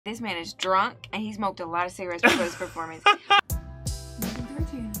This man is drunk, and he smoked a lot of cigarettes before this performance.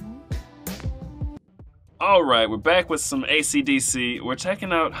 All right, we're back with some AC/DC. We're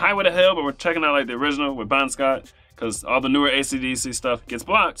checking out Highway to Hell, but we're checking out like the original with Bon Scott, because all the newer AC/DC stuff gets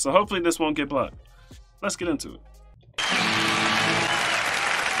blocked. So hopefully this won't get blocked. Let's get into it.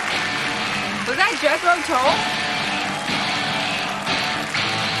 Was that Jethro Tull?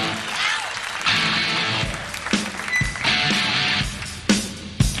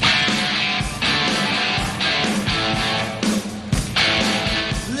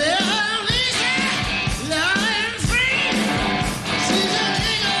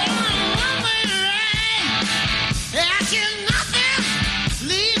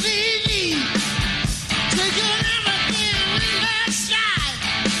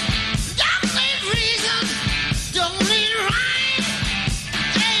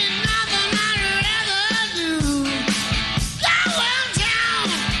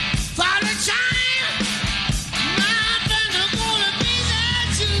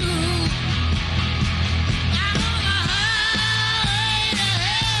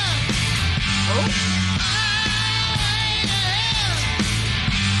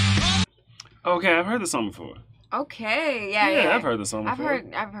 Okay, I've heard this song before. Okay, yeah. I've heard this song before.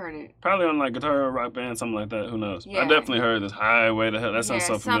 I've heard it. Probably on like Guitar Hero, Rock Band, something like that. Who knows? Yeah. I definitely heard this Highway to Hell. That sounds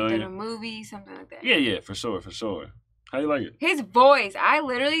so familiar. Something, a movie, something like that. Yeah, for sure. How you like it? His voice. I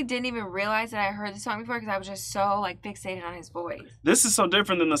literally didn't even realize that I heard the song before because I was just so like fixated on his voice. This is so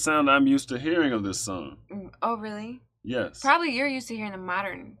different than the sound I'm used to hearing of this song. Oh, really? Yes. Probably you're used to hearing the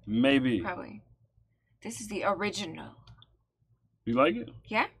modern. Maybe. Probably. This is the original. You like it?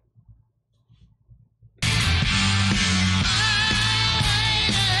 Yeah.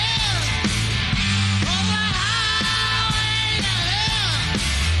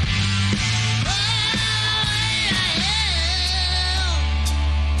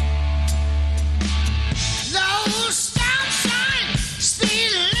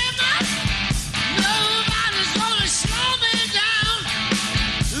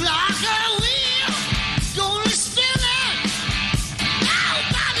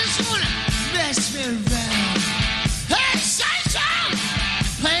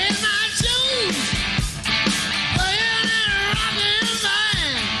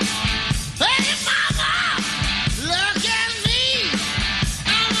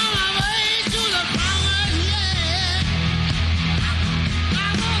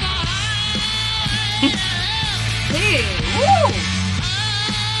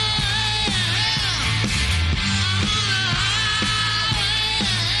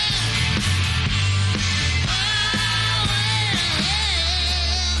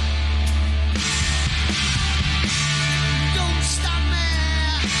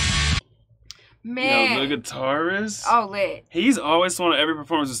 Man. Yo, the guitarist. Oh, lit. He's always one of every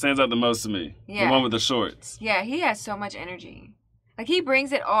performance that stands out the most to me. Yeah. The one with the shorts. Yeah, he has so much energy. Like, he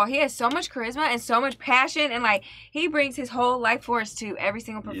brings it all. He has so much charisma and so much passion. And, like, he brings his whole life force to every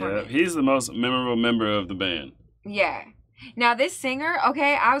single performance. Yeah, he's the most memorable member of the band. Yeah. Now, this singer,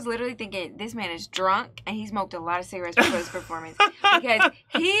 okay, I was literally thinking, this man is drunk, and he smoked a lot of cigarettes before this performance. Because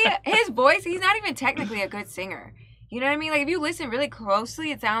his voice, he's not even technically a good singer. You know what I mean? Like, if you listen really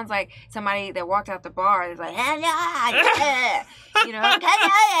closely, it sounds like somebody that walked out the bar that's like, yeah. You know?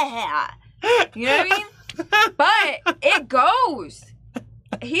 You know what I mean? But it goes.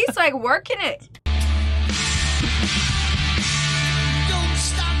 He's, like, working it. Don't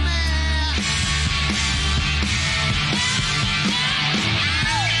stop me.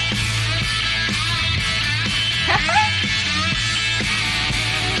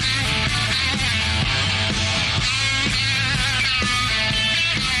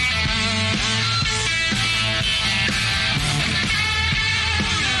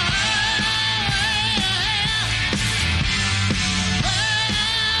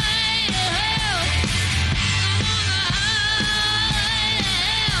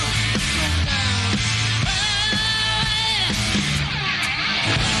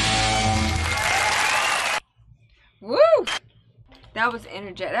 That was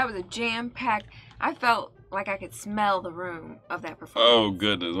energetic. That was a jam-packed. I felt like I could smell the room of that performance. Oh,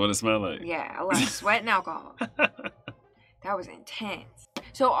 goodness. What it smelled like? Yeah, a lot of sweat and alcohol. That was intense.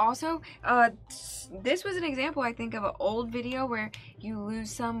 So also, this was an example, I think, of an old video where you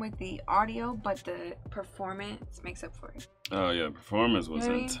lose some with the audio, but the performance makes up for it. Oh, yeah. Performance was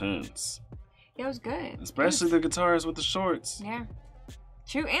You know intense. Yeah, it was good. Especially the guitarist with the shorts. Yeah.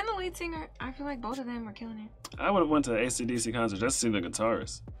 True, and the lead singer. I feel like both of them were killing it. I would have went to an AC/DC concert just to see the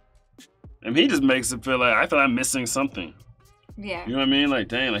guitarist. And he just makes it feel like, I feel like I'm missing something. Yeah. You know what I mean? Like,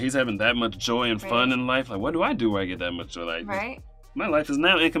 dang, like he's having that much joy and fun in life. Like, what do I do where I get that much joy? Like, right? My life is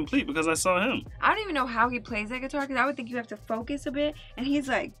now incomplete because I saw him. I don't even know how he plays that guitar because I would think you have to focus a bit, and he's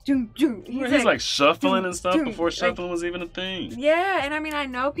like, doom, doom. He's like shuffling and stuff doom, before shuffling was even a thing. Yeah, and I mean, I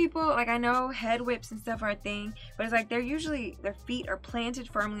know people, like, I know head whips and stuff are a thing, but it's like they're usually, their feet are planted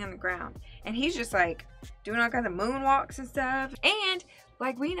firmly on the ground, and he's just like doing all kinds of moonwalks and stuff. And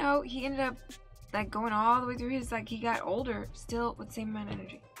like we know, he ended up like going all the way through his, like, he got older still with the same amount of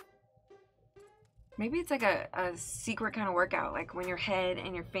energy. Maybe it's like a secret kind of workout, like when your head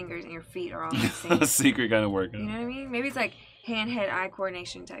and your fingers and your feet are all in the same. A secret kind of workout. You know what I mean? Maybe it's like hand, head, eye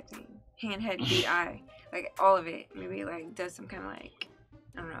coordination type thing. Hand, head, feet, eye. Like all of it. Maybe it like does some kind of like,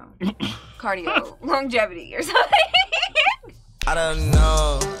 I don't know, cardio, longevity or something. I don't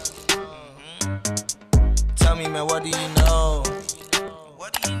know. Tell me, man, what do you know?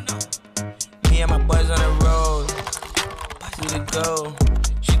 What do you know? Me and my boys on the road. Who to go?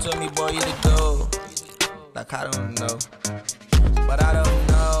 She told me, boy, you to go. Like, I don't know. But I don't